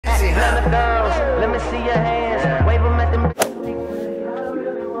Let me see your hands. Wave them at them.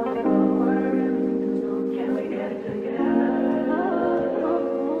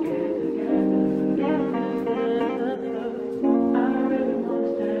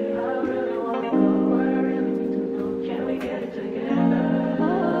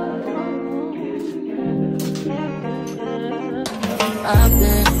 I've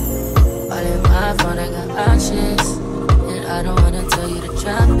been all in my phone, I got options. And I don't wanna tell you to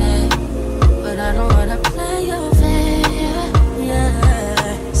drop it, but I don't wanna play your fair.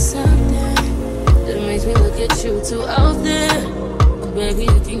 Yeah, something that makes me look at you too often. Baby,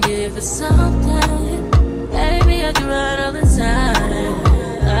 you can give it something. Baby, I do it all the time.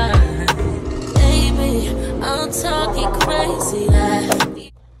 Baby, I'm talking crazy.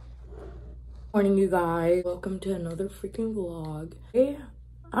 Morning, you guys. Welcome to another freaking vlog. Hey,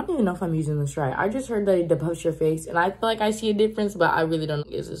 I don't even know if I'm using this right. I just heard that it depuffs your face, and I feel like I see a difference, but I really don't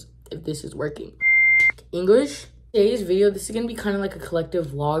know if this is working. English. Today's video, this is gonna be kind of like a collective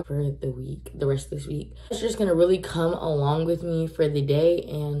vlog for the rest of this week. It's just gonna really come along with me for the day,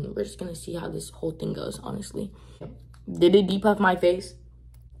 and we're just gonna see how this whole thing goes, honestly. Did it depuff my face?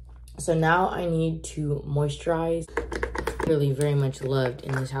 So now I need to moisturize. Really very much loved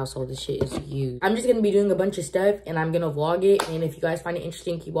in this household. This shit is huge. I'm just gonna be doing a bunch of stuff and I'm gonna vlog it, and if you guys find it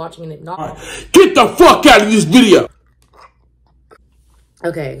interesting, keep watching, and if not, get the fuck out of this video.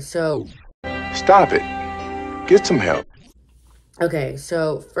 Okay, so Stop it. Get some help. okay,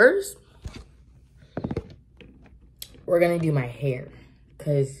 so first we're gonna do my hair,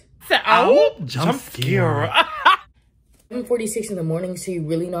 because Jump scare. 7:46 in the morning, so you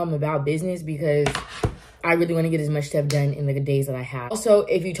really know I'm about business, because I really want to get as much stuff done in the days that I have. Also,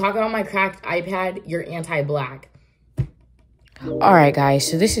 if you talk about my cracked iPad, you're anti-black. All right, guys,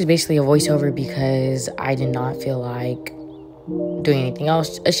 so this is basically a voiceover because I did not feel like doing anything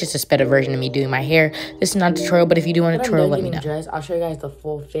else. It's just a better version of me doing my hair. This is not a tutorial, but if you do want a tutorial, let me know. Dressed, I'll show you guys the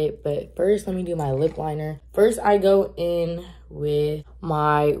full fit, but first, let me do my lip liner. First, I go in with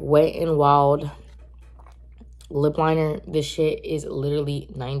my Wet n Wild lip liner. This shit is literally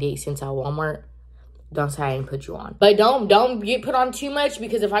 98 cents at Walmart. Don't say I didn't put you on. But don't get put on too much,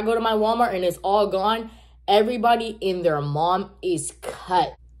 because if I go to my Walmart and it's all gone, everybody and their mom is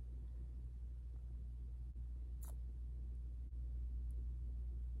cut.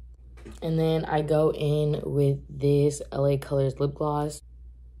 And then I go in with this LA Colors lip gloss.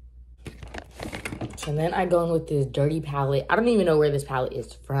 And then I go in with this dirty palette. I don't even know where this palette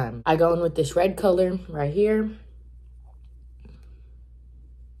is from. I go in with this red color right here.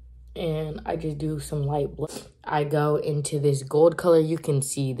 And I just do some light blue. I go into this gold color. You can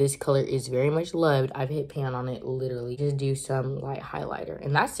see this color is very much loved. I've hit pan on it, literally. Just do some light highlighter,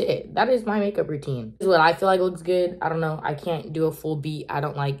 and that's it. That is my makeup routine. This is what I feel like looks good. I don't know. I can't do a full beat. I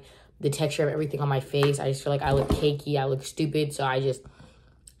don't like the texture of everything on my face. I just feel like I look cakey. I look stupid. So I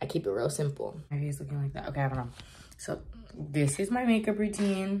keep it real simple. My face looking like that. Okay, I don't know. So this is my makeup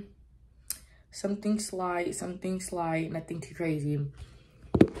routine. Something slight, nothing too crazy.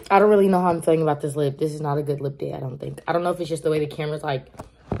 I don't really know how I'm feeling about this lip. This is not a good lip day, I don't think. I don't know if it's just the way the camera's like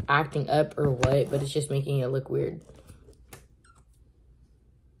acting up or what, but it's just making it look weird.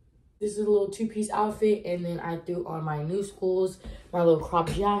 This is a little two-piece outfit, and then I threw on my new schools, my little crop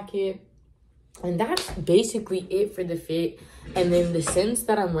jacket. And that's basically it for the fit. And then the scents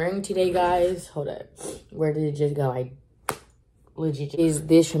that I'm wearing today, guys, hold up. Where did it just go? I legit is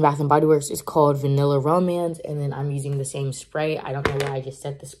this from Bath & Body Works. It's called Vanilla Romance, and then I'm using the same spray. I don't know where I just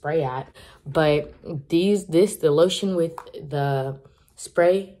set the spray at, but the lotion with the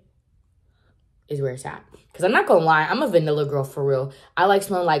spray is where it's at. Because I'm not gonna lie, I'm a vanilla girl for real. I like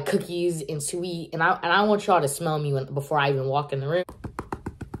smelling like cookies and sweet, and I want y'all to smell me before I even walk in the room.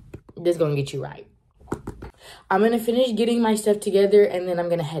 This is gonna get you right. I'm gonna finish getting my stuff together, and then I'm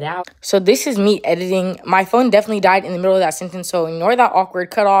gonna head out. So this is me editing. My phone definitely died in the middle of that sentence, so ignore that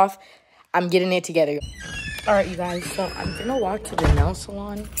awkward cut off. I'm getting it together. All right, you guys, so I'm gonna walk to the nail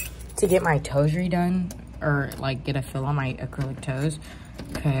salon to get my toes redone, or like get a fill on my acrylic toes,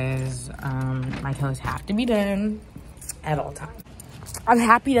 because my toes have to be done at all times. I'm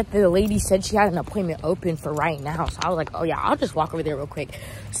happy that the lady said she had an appointment open for right now. So I was like, oh yeah, I'll just walk over there real quick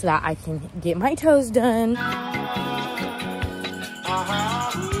so that I can get my toes done.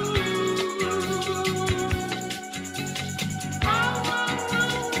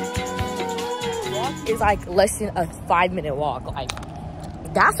 It's like less than a 5-minute walk. Like,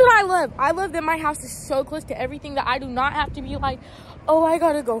 that's what I love. I love that my house is so close to everything that I do not have to be like, oh, I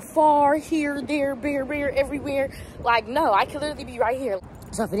gotta go far, here, there, bear, everywhere. Like, no, I could literally be right here.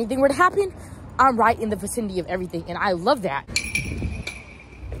 So if anything were to happen, I'm right in the vicinity of everything, and I love that.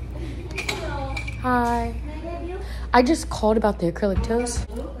 Hi. I just called about the acrylic toes.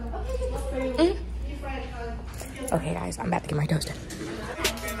 Okay, guys, I'm about to get my toes done.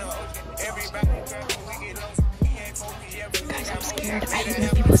 Guys, I'm scared. I didn't know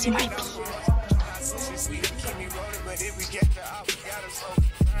if people see my feet.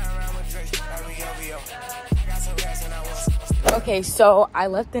 Okay, so I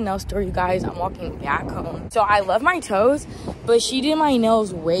left the nail store, you guys. I'm walking back home. So I love my toes, but she did my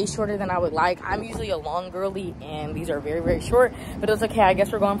nails way shorter than I would like. I'm usually a long girly, and these are very, very short. But it's okay. I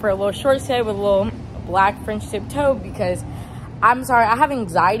guess we're going for a little short set with a little black French tip toe because I'm sorry, I have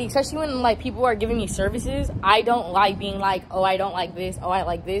anxiety, especially when like people are giving me services. I don't like being like, oh, I don't like this. Oh, I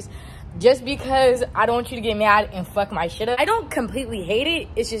like this. Just because I don't want you to get mad and fuck my shit up. I don't completely hate it.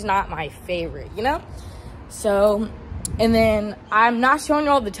 It's just not my favorite, you know? So... and then I'm not showing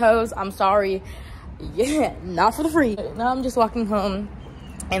you all the toes. I'm sorry. Yeah, not for the free. Now I'm just walking home.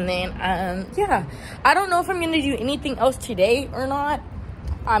 And then, yeah. I don't know if I'm going to do anything else today or not.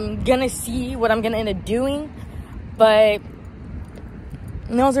 I'm going to see what I'm going to end up doing. But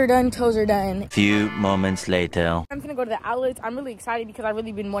nails are done, toes are done. Few moments later. I'm going to go to the outlets. I'm really excited because I've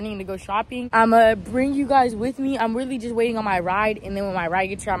really been wanting to go shopping. I'm going to bring you guys with me. I'm really just waiting on my ride. And then when my ride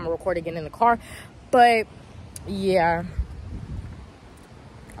gets here, I'm going to record again in the car. But... yeah,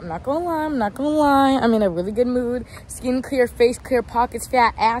 I'm not gonna lie, I'm in a really good mood. Skin clear, face clear, pockets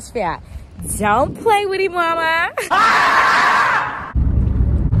fat, ass fat. Don't play with it, mama.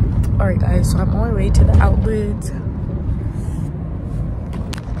 All right, guys, so I'm on my way to the outlet.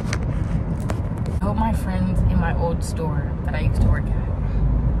 I hope my friend's in my old store that I used to work at.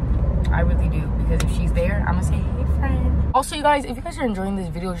 I really do, because if she's there, I'm gonna say, hey, friend. Also, you guys, if you guys are enjoying this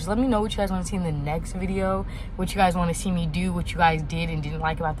video, just let me know what you guys want to see in the next video, what you guys want to see me do, what you guys did and didn't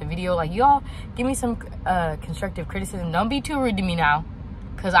like about the video. Like, y'all, give me some constructive criticism. Don't be too rude to me now,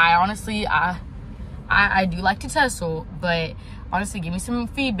 because I honestly, I do like to tussle, but honestly, give me some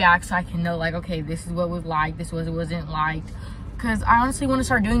feedback so I can know, like, okay, this is what was liked, this was what wasn't liked. Because I honestly want to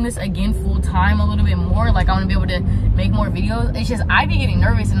start doing this again full time a little bit more. Like, I want to be able to make more videos. It's just I be getting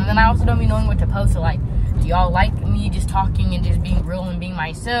nervous, and then I also don't be knowing what to post. So, like, do y'all like me just talking and just being real and being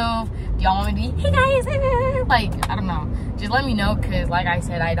myself? Do y'all want me to be, hey guys, like, I don't know. Just let me know, because like I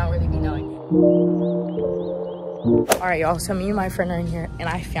said, I don't really be knowing. All right, y'all, so me and my friend are in here, and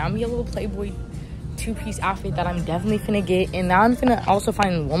I found me a little Playboy two-piece outfit that I'm definitely finna get. And now I'm finna also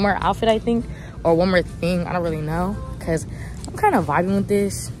find one more outfit, I think, or one more thing. I don't really know, because I'm kind of vibing with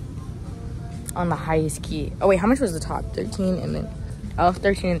this on the highest key. Oh wait, how much was the top? 13 and then, oh,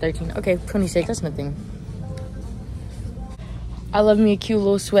 13 and 13. Okay, 26, that's nothing. I love me a cute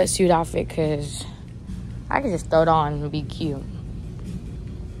little sweatsuit outfit because I can just throw it on and be cute.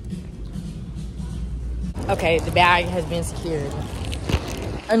 Okay, the bag has been secured.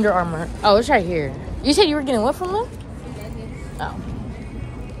 Under Armour. Oh, it's right here. You said you were getting what from them? Oh.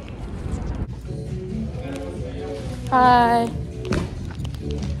 Hi.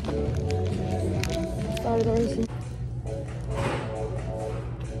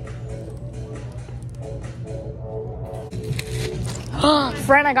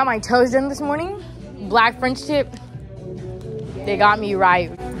 Friend, I got my toes done this morning. Black French tip. They got me right.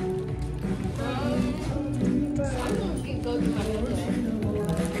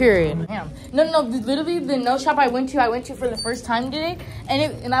 Period. Damn. No, literally the nail shop I went to for the first time today,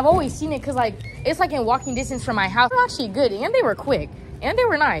 and I've always seen it because like it's like in walking distance from my house. They're actually good, and they were quick, and they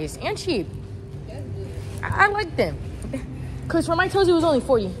were nice and cheap. I like them because for my toes it was only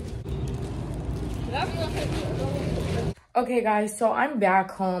 40. Okay, guys, so I'm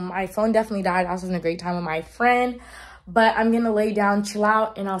back home. My phone definitely died. I was having a great time with my friend, but I'm gonna lay down, chill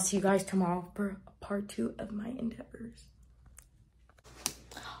out, and I'll see you guys tomorrow for part 2 of my endeavors.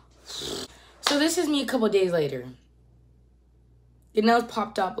 So this is me a couple days later. The nails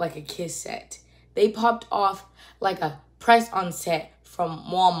popped up like a kiss set. They popped off like a press-on set from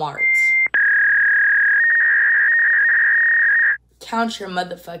Walmart. Count your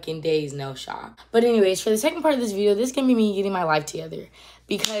motherfucking days, nail shop. But anyways, for the second part of this video, this is gonna be me getting my life together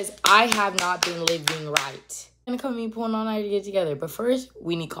because I have not been living right. Gonna come me pulling all night to get together, but first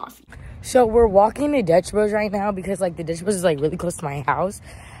we need coffee. So we're walking to Dutch Bros right now because like the Dutch Bros is like really close to my house.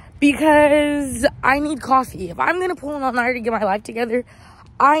 Because I need coffee. If I'm gonna pull an all-nighter to get my life together,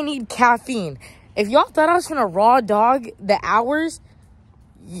 I need caffeine. If y'all thought I was gonna raw dog the hours,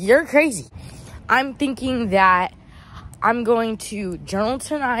 you're crazy. I'm thinking that I'm going to journal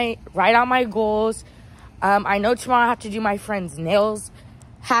tonight, write out my goals. I know tomorrow I have to do my friend's nails.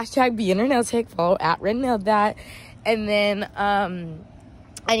 Hashtag beginner nail tech, follow at Red Nailed That. And then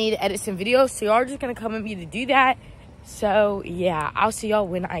I need to edit some videos. So y'all are just gonna come with me to do that. So yeah, I'll see y'all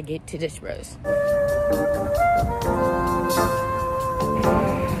when I get to Dutch Bros.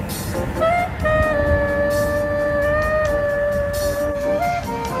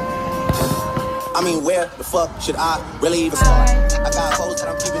 I mean, where the fuck should I really even start? I got hoes that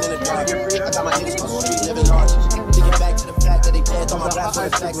I'm keeping in the dark. I got my niggas on the street living large. Thinking back to the fact that they dead on my raps on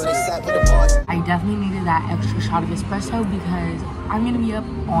the tracks and they sat with the bars. I definitely needed that extra shot of espresso because I'm gonna be up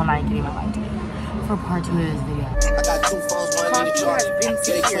all night getting my life together for part 2 of this video. I got 2 phones, one in the charge. Yeah,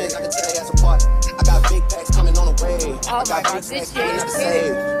 they twins, I can tell they ass apart. I got big packs coming on the way. I got big packs coming out the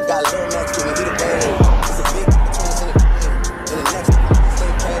save. I got Lil Max giving me the wave. It's a big twins in the game. In the next one,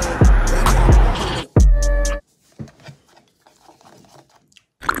 stay paid.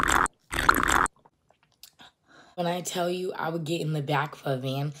 When I tell you I would get in the back of a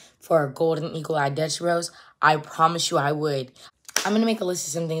van for a Golden Eagle at Dutch Bros, I promise you I would. I'm going to make a list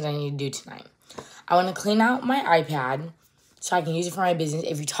of some things I need to do tonight. I want to clean out my iPad so I can use it for my business.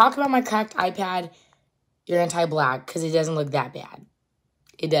 If you talk about my cracked iPad, you're anti-black because it doesn't look that bad.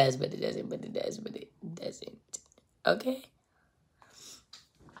 It does, but it doesn't, but it does, but it doesn't. Okay?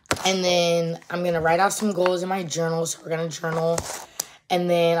 And then I'm going to write out some goals in my journal, so we're going to journal. And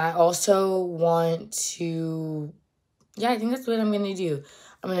then I also want to, yeah, I think that's what I'm going to do.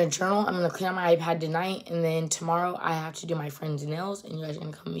 I'm going to journal. I'm going to clean out my iPad tonight. And then tomorrow I have to do my friend's nails. And you guys are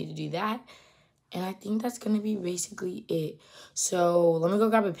going to come with me to do that. And I think that's going to be basically it. So let me go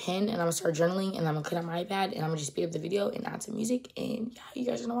grab a pen and I'm going to start journaling. And I'm going to clean out my iPad. And I'm going to just speed up the video and add some music. And yeah, you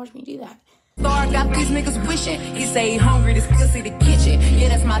guys are going to watch me do that. Star got these niggas wishing. He say he hungry, this pussy the kitchen. Yeah,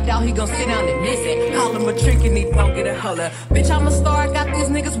 that's my doubt, he gon' sit down and listen. Call him a trick and he don't get a holler. Bitch, I'm a star, got these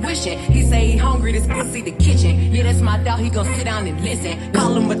niggas wishing. He say he hungry, this pussy the kitchen. Yeah, that's my doubt, he gon' sit down and listen.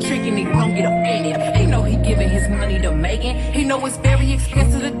 Call him a trick and he don't get offended. He know he giving his money to Megan. He know it's very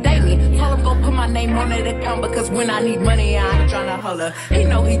expensive to date me. Tell him go put my name on that account because when I need money, I ain't tryna holler. He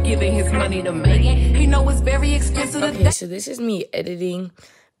know he giving his money to Megan. He know it's very expensive to date. Okay, so this is me editing.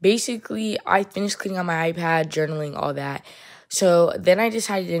 Basically, I finished cleaning out my iPad, journaling, all that. So then I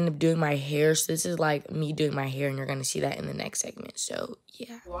decided to end up doing my hair. So this is like me doing my hair, and you're going to see that in the next segment. So,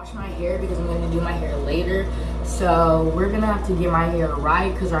 yeah. Wash my hair because I'm going to do my hair later. So we're going to have to get my hair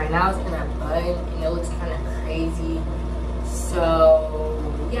right because right now it's in a bun, and it looks kind of crazy.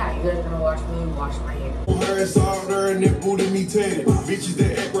 So, yeah, you guys are going to watch me wash my hair. Bitches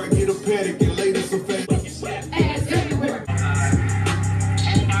that act right, get a paddock, and ladies some fat. Ass everywhere.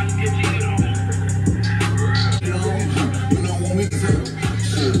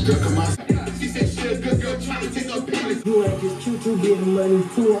 You ain't just cute, you getting money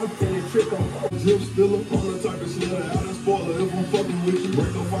too. I'm finna trick on drip spiller on the type of slutter, out of spoiler. If I'm fucking with you, break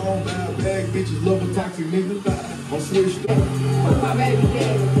a phone, buy a bag, bitches love a toxic nigga. I'm switched up. Fuck my baby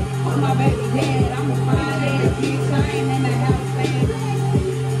dad, fuck my baby dad. I'm a fine ass bitch, I ain't in the house, man.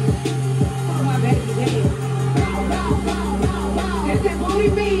 Fuck my baby dad. That's that booty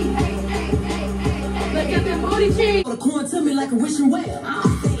beat. Look at that booty cheek. Corn to me like a wishing well.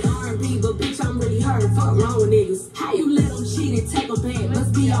 But bitch, I'm really hurt. Fuck wrong with niggas. How you let them cheat and take a back?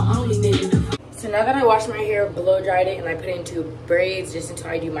 Must be your only nigga. So now that I washed my hair, blow dried it, and I put it into braids just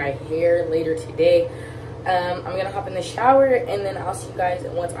until I do my hair later today, I'm gonna hop in the shower and then I'll see you guys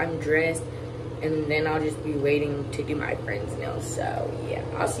once I'm dressed, and then I'll just be waiting to do my friend's nails. So yeah,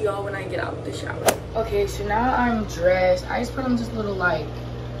 I'll see y'all when I get out of the shower. Okay, so now I'm dressed. I just put on this little like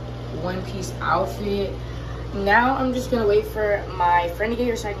one-piece outfit. Now I'm just gonna wait for my friend to get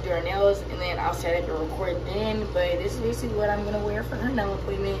here so I can do her nails, and then I'll set up and record then. But this is basically what I'm gonna wear for her nail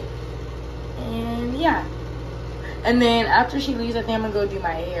appointment. And yeah. And then after she leaves, I think I'm gonna go do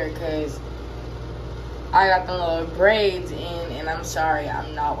my hair because I got the little braids in, and I'm sorry,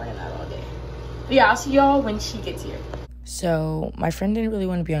 I'm not wearing that all day. But yeah, I'll see y'all when she gets here. So my friend didn't really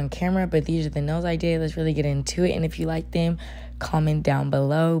want to be on camera, but these are the nails I did. Let's really get into it. And if you like them, comment down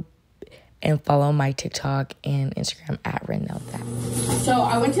below. And follow my TikTok and Instagram at RenNailThat. So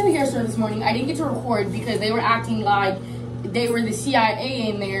I went to the hair store this morning. I didn't get to record because they were acting like they were the CIA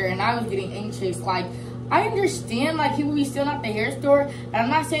in there, and I was getting anxious. Like, I understand like people be stealing at the hair store, and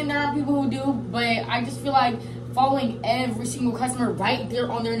I'm not saying there aren't people who do, but I just feel like following every single customer right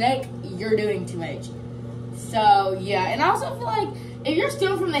there on their neck, you're doing too much. So yeah, and I also feel like if you're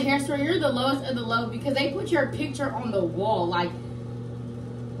stealing from the hair store, you're the lowest of the low because they put your picture on the wall. Like,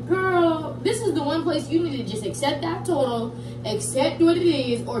 girl, this is the one place you need to just accept that total, accept what it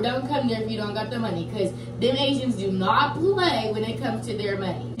is, or don't come there if you don't got the money. Because them Asians do not play when it comes to their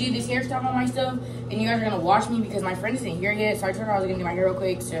money. Do this hairstyle on myself, and you guys are going to watch me because my friend isn't here yet. So I told her I was going to do my hair real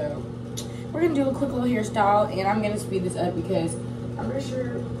quick. So we're going to do a quick little hairstyle, and I'm going to speed this up because I'm pretty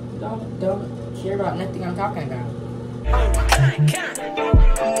sure y'all don't care about nothing I'm talking about.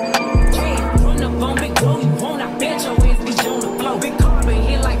 Run up on big glow, you won't. I bet your ass be on the floor. Big car been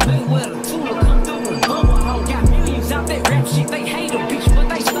here like Mayweather. Tula come through and bubble hole. Got millions out that rap shit. They hate a bitch, but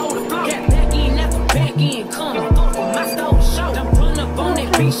they stole the flow. Got back in after back in, come fuck with my stole show. Done run up on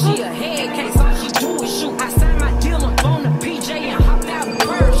that bitch, she a head case. All she do is shoot. I signed my deal up on the PJ and hopped out a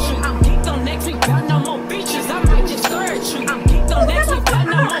parachute. I'm geeked on next week, got no more features. I might just search you. I'm geeked on next week, got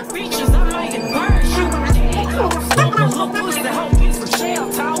no more features. I might just burn you. Stop a little pussy, the whole bitch from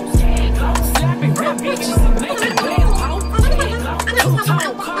shell talk. Slapping rap bitches and making bell talk.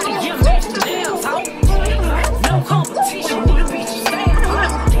 Two-tone Cartier match the nails out. No competition, these bitches stay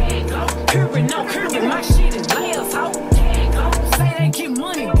out. Curving, no curving, my shit is layers out. Say they get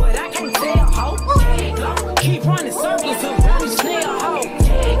money, but I can't tell how. Keep running circles around the snail hole.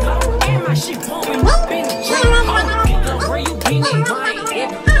 And my shit bumping up in the jail hole. Where you been at, Ryan?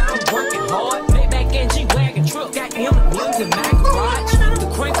 I'm working hard. Payback and G-Wagon truck. Got M-Wheels in my garage. The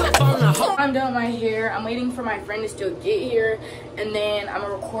crank up on the hoe. I'm done with my hair. I'm waiting for my friend to still get here, and then I'm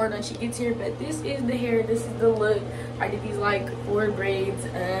gonna record when she gets here. But this is the hair, this is the look. I did these like 4 braids.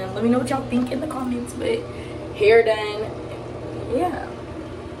 Let me know what y'all think in the comments. But hair done, yeah.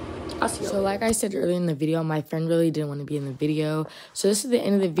 I'll see you. So like I said earlier in the video, my friend really didn't want to be in the video. So this is the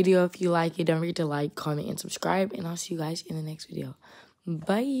end of the video. If you like it, don't forget to like, comment, and subscribe. And I'll see you guys in the next video.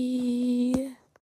 Bye.